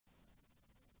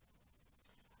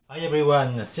Hi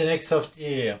everyone, Soft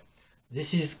here.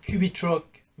 This is CubieTruck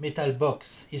Metal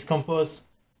Box. It's composed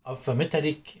of a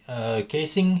metallic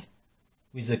casing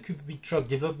with a CubieTruck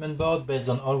development board based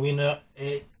on Allwinner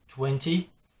A20,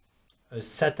 a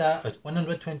SATA, a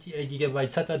 128GB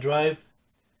SATA drive,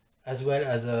 as well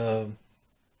as a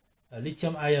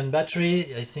lithium-ion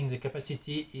battery. I think the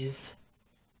capacity is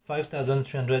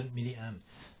 5,300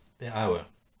 milliamps per hour.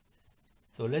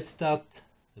 So let's start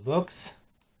the box.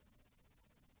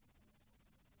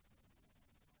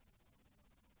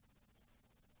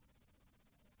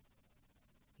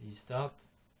 Please start.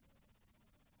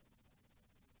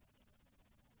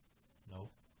 No.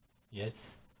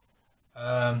 Yes.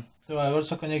 So I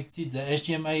also connected the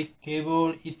HDMI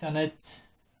cable, Ethernet,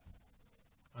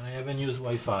 and I haven't used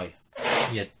Wi-Fi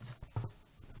yet.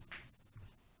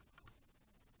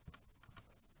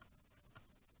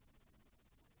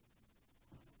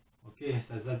 Okay,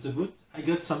 so that's the boot. I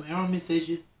got some error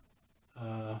messages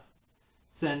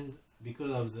sent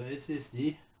because of the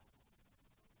SSD.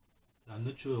 I'm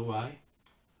not sure why.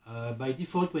 By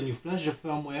default, when you flash the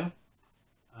firmware,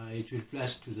 it will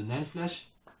flash to the NAND flash.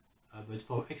 But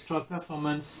for extra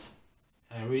performance,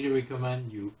 I really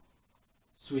recommend you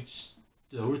switch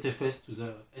the rootfs to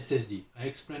the SSD. I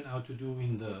explain how to do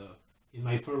in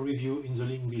my full review in the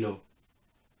link below.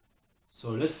 So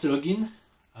let's log in.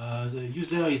 The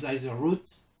user is either root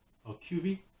or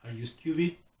Cubie. I use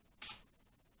Cubie,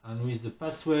 and with the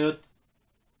password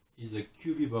is a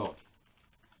Cubie board.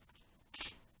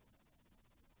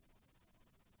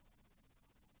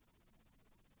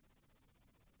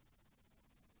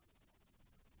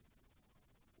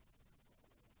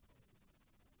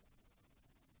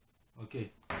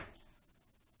 Okay,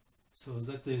 so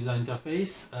that's the user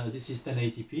interface. This is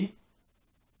 1080p.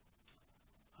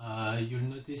 You'll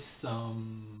notice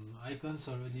some icons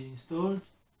already installed.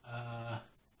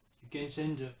 You can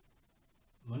change the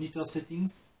monitor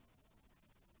settings.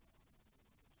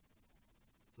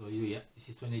 So yeah, this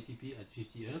is 1080p at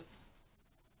 50 Hz,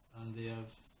 and they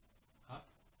have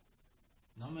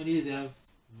normally they have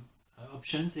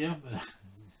options here, but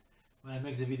when I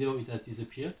make the video it has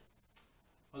disappeared.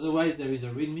 Otherwise, there is a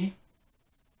README,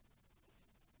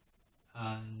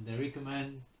 and they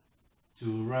recommend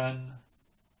to run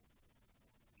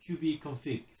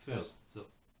CubieConfig first. So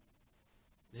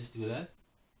let's do that.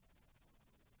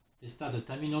 Let's start the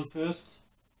terminal first,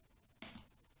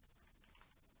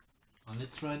 and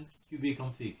let's run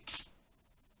CubieConfig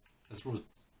as root.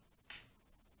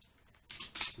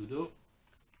 Sudo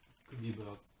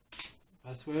cubieboard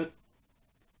password,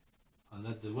 and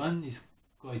that the one is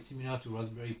quite similar to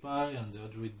Raspberry Pi and the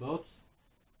Android boards.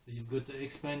 So you've got the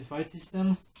expand file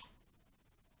system,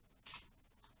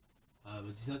 but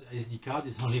it's not SD card,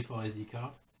 it's only for SD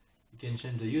card. You can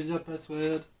change the user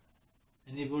password,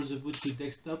 enable the boot to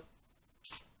desktop.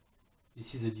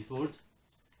 This is the default.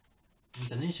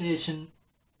 Internationalization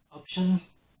option,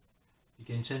 you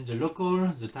can change the local,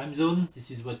 the time zone. This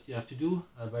is what you have to do.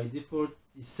 By default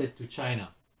it's set to China,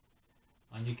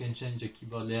 and you can change the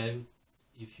keyboard layout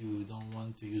if you don't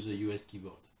want to use a US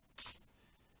keyboard.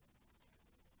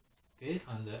 Okay,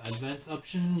 and the advanced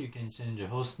option, you can change the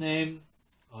host name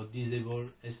or disable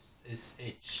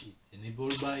SSH. It's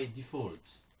enabled by default.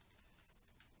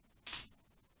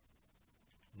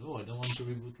 No, I don't want to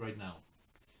reboot right now,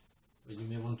 but you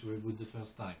may want to reboot the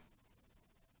first time.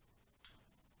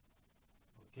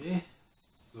 Okay,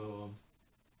 so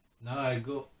now I'll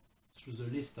go through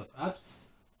the list of apps.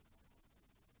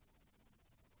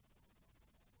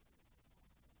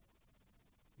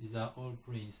 These are all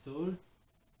pre-installed,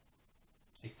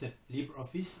 except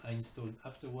LibreOffice I installed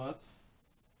afterwards.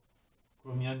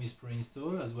 Chromium is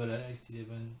pre-installed, as well as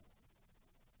X11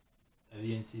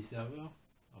 VNC server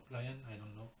or client, I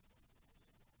don't know.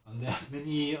 And there are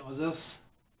many others.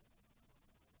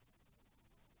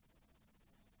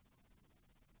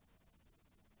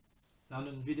 Sound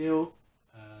and video,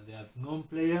 they have GNOME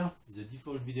player, the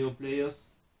default video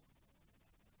players.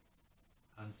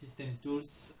 And system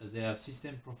tools, they have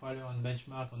system profiler and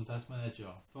benchmark on task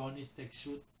manager, Furnace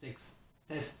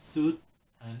test suite,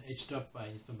 and HTOP I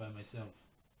installed by myself.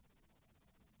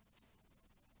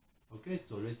 Okay,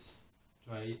 so let's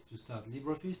try to start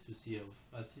LibreOffice to see how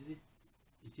fast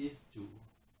it is to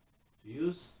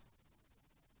use.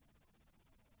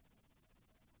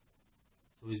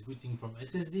 So it's booting from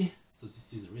SSD, so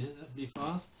this is reasonably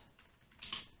fast.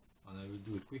 And I will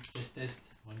do a quick test.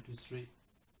 1, 2, 3.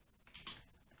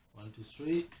 1, 2,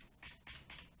 3.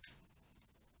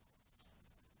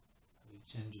 I will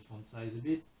change the font size a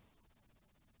bit.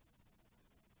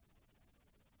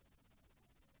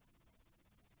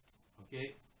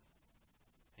 Okay.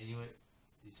 Anyway,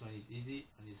 This one is easy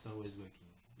and it's always working.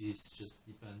 This just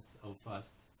depends how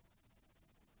fast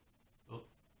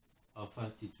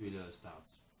it will start.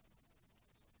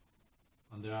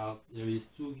 And there is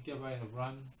 2 GB of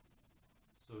RAM,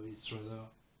 so it's rather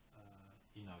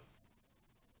enough.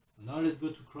 Now let's go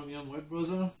to Chromium web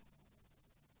browser.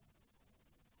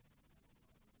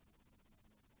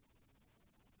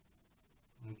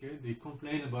 Okay, they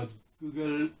complain about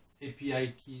Google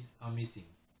API keys are missing.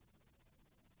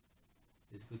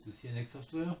 Let's go to CNX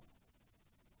software.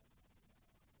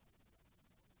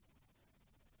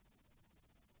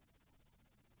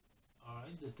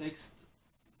 Alright, the text.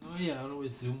 Oh yeah, I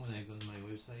always zoom when I go on my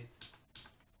website.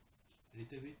 A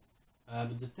little bit.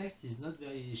 But the text is not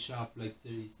very sharp, like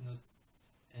there is not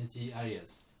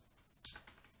anti-aliased.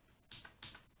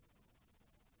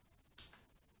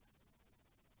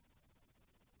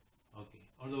 Okay,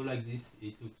 although like this,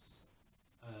 it looks,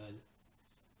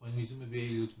 when we zoom a bit,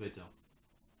 it looks better.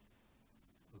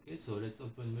 Okay, so let's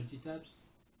open multi-tabs.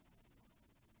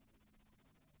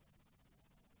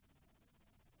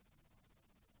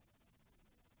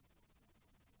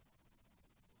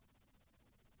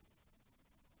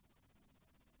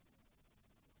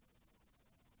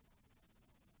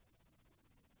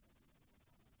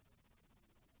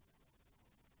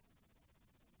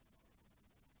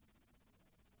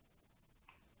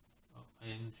 I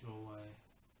am not sure why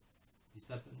this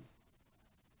happened.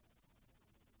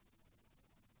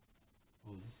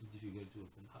 Oh, this is difficult to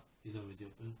open. Ah, it's already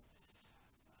open.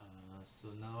 So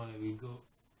now I will go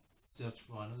search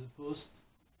for another post.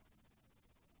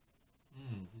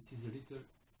 This is a little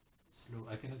slow.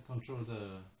 I cannot control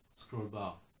the scroll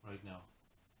bar right now.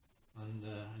 And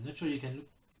I'm not sure you can look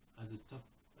at the top,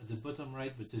 at the bottom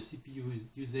right, but the CPU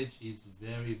usage is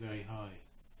very, very high.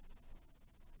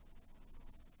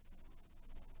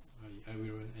 I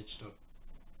will run htop.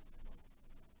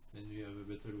 Then we have a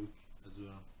better look as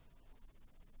well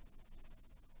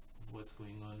of what's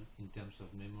going on in terms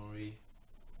of memory.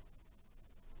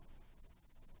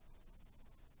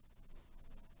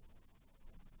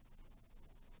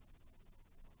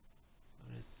 So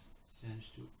let's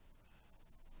change to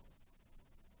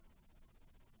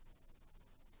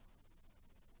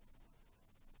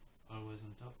always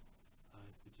on top. I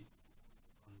put it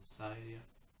on the side here.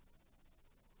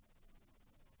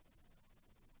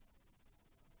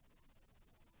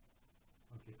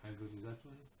 Okay, I go to that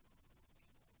one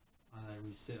and I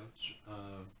will search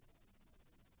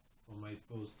for my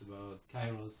post about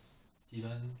Kairos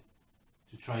Tiland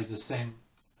to try the same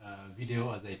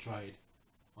video as I tried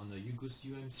on the Ugus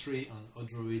UM3 and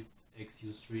Odroid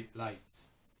XU3 Lite.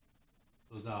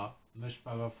 Those are much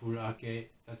powerful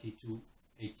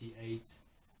RK3288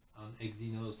 and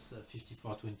Exynos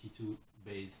 5422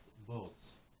 based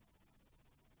boards.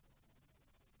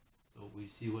 So we'll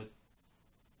see what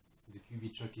the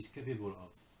CubieTruck is capable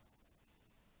of.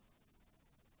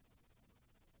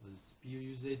 The CPU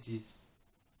usage is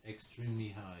extremely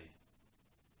high,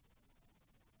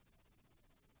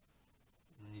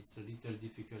 and it's a little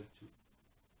difficult to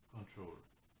control.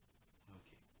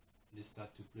 Okay, let's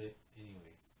start to play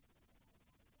anyway.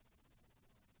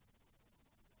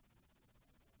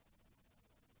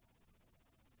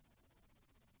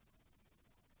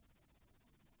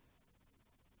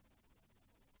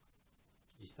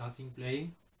 It's starting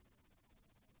playing,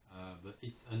 but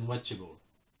it's unwatchable,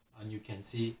 and you can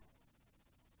see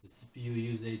the CPU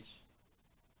usage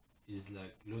is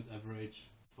like load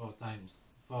average 4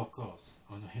 cores,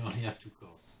 and we only have 2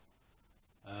 cores.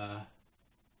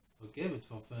 Okay, but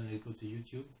for fun, let's go to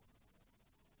YouTube.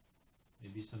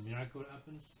 Maybe some miracle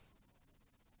happens.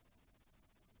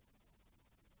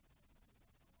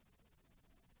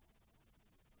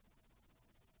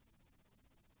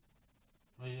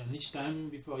 And each time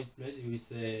before it plays, it will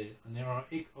say an error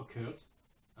occurred,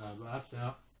 but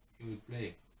after it will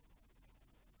play.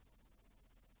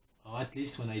 Or at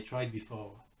least when I tried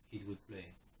before, it would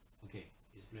play. Okay,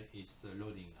 it's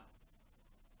loading now.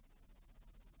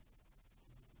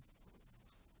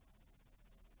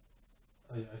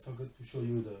 I forgot to show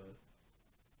you the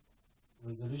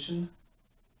resolution.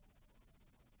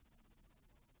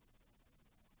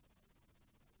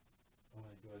 Oh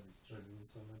my god, it's struggling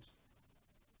so much.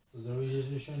 So the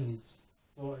resolution is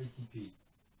 480p.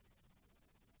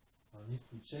 And if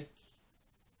we check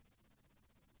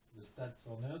the stats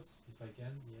for nerds, if I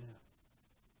can, yeah.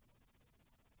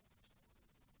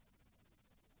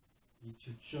 It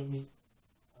should show me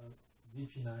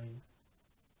VP9.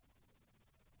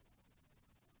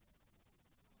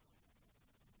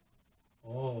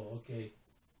 Oh, okay.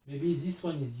 Maybe this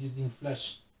one is using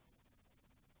flash.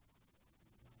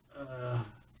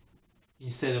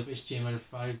 instead of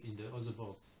HTML5 in the other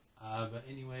boards. But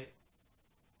anyway,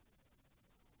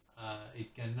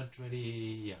 it cannot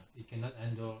really, it cannot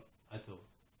handle at all.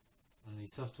 Only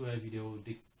software video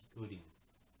decoding.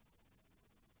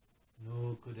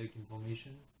 No codec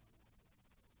information.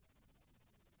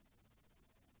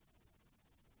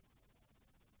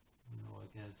 No,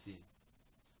 I can't see.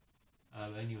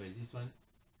 But anyway, this one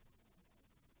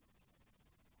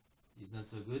is not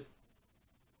so good.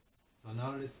 So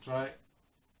now let's try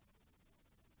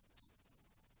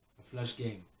a flash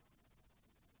game.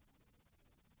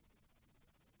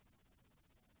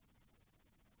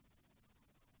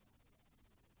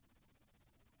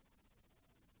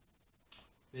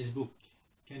 Facebook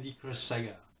Candy Crush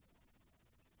Saga.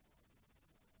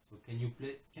 So can you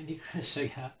play Candy Crush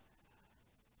Saga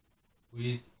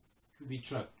with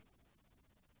CubieTruck?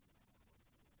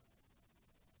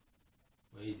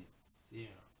 Where is it? It's here.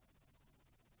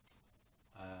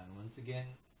 And once again,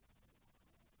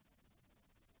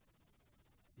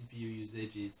 CPU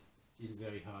usage is still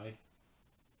very high.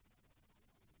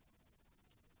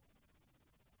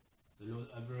 The load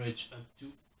average up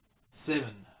to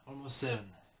 7, almost 7.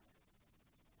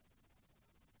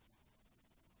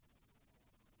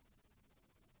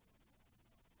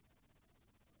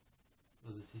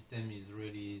 So the system is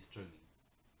really struggling.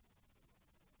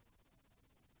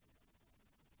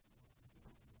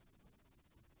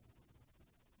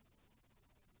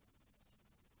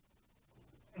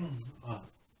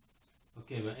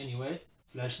 Okay, but anyway,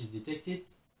 flash is detected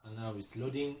and now it's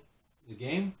loading the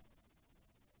game.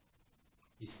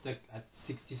 It's stuck at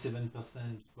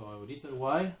 67% for a little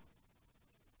while,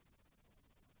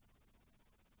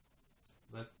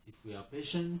 but if we are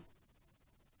patient,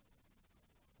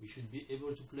 we should be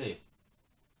able to play.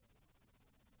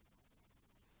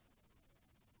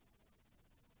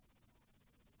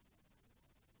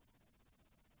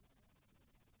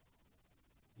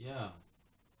 Yeah.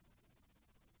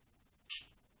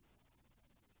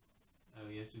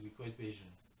 We have to be quite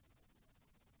patient.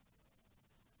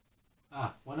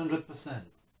 100%.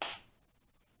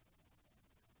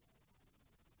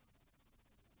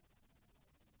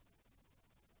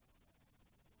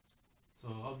 So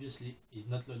obviously it's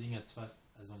not loading as fast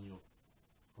as on your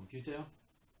computer. And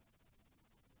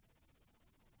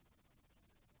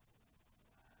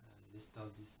let's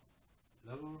start this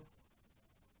level.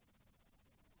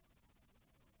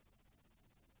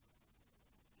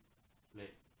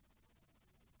 Play.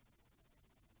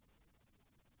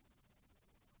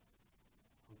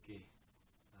 Okay,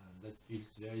 and that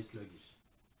feels very sluggish,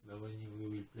 but when we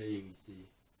will play you will see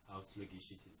how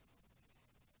sluggish it is.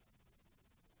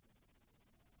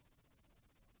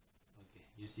 Okay,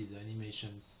 you see the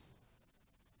animations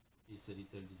is a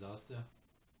little disaster.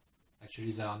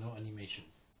 Actually there are no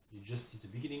animations, you just see the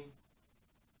beginning,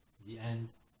 the end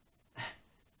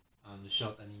and the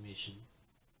short animations.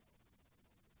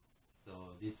 So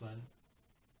this one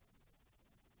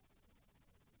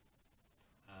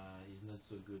is not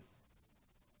so good.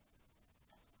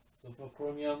 So for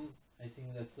Chromium, I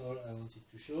think that's all I wanted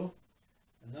to show.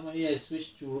 And normally I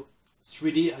switch to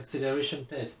 3D acceleration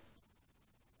test.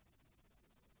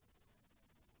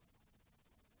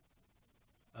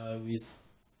 With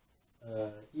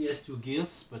ES2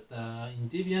 gears, but in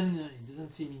Debian it doesn't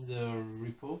seem in the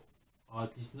repo, or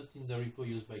at least not in the repo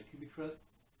used by CubieTruck.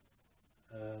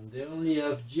 They only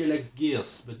have GLX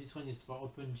gears, but this one is for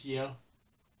OpenGL,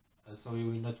 so it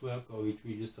will not work, or it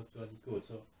will use software decode,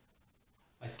 so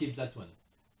I skipped that one.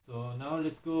 So now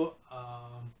let's go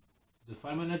to the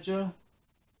file manager,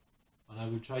 and I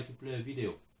will try to play a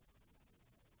video.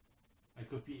 I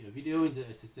copy a video in the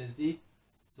SSD,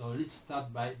 so let's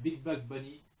start by Big Bug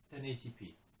Bunny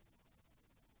 1080p.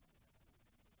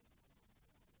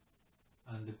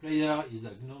 And the player is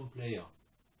a GNOME player.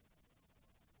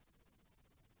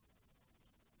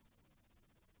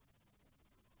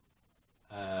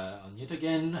 And yet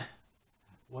again,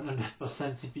 100%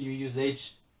 CPU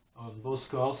usage on both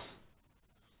cores,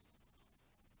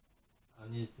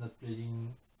 and it's not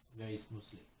playing very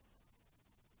smoothly.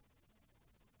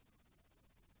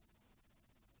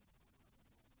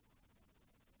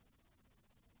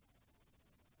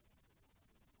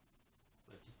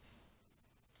 But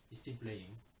it's still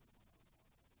playing,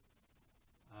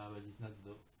 but it's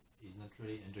not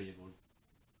really enjoyable.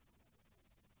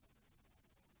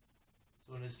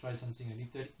 So let's try something a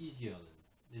little easier then.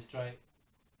 Let's try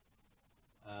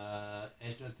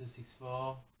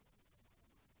H.264.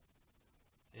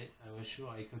 I was sure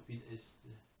I copied S.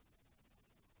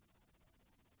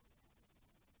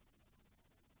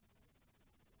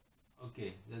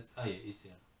 Okay, that's it's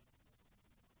here.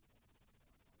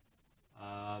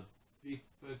 Big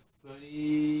Bug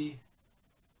Poly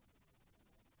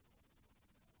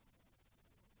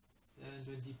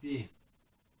 720p.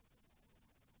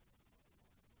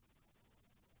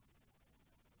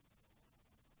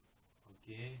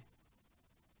 Okay,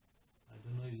 I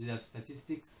don't know if they have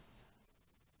statistics.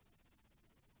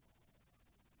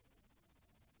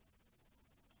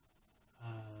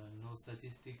 No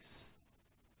statistics.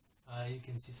 You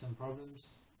can see some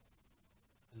problems,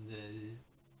 and the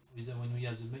reason when we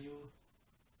have the menu,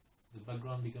 the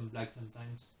background becomes black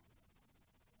sometimes.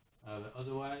 But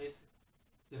otherwise,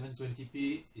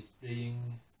 720p is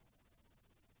playing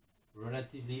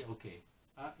relatively okay.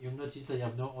 You'll notice I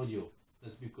have no audio.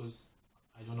 That's because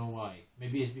I don't know why.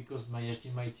 Maybe it's because my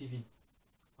HDMI TV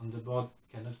on the board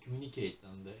cannot communicate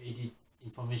and the edit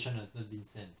information has not been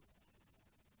sent.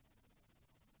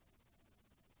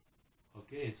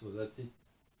 Okay, so that's it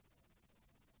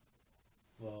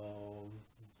for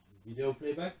video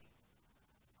playback.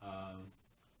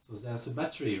 So there's a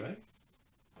battery, right?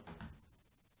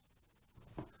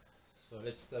 So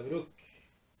let's have a look.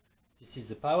 This is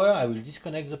the power. I will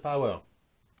disconnect the power.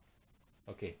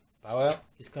 Okay, power,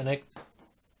 disconnect,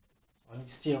 and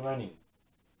it's still running.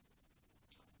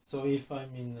 So if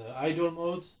I'm in idle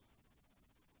mode,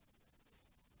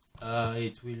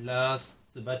 it will last,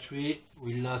 the battery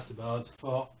will last about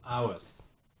 4 hours.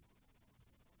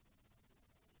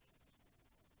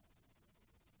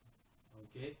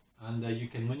 Okay, and you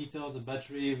can monitor the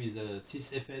battery with a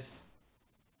sysfs,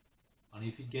 and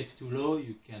if it gets too low,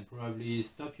 you can probably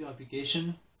stop your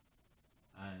application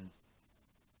and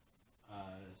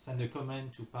send a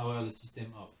command to power the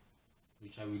system off,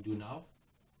 which I will do now.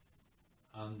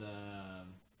 And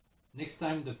next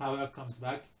time the power comes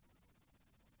back,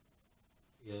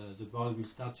 the board will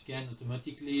start again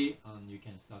automatically and you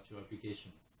can start your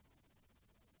application.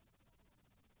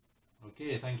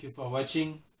 Okay, thank you for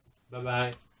watching. Bye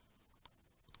bye.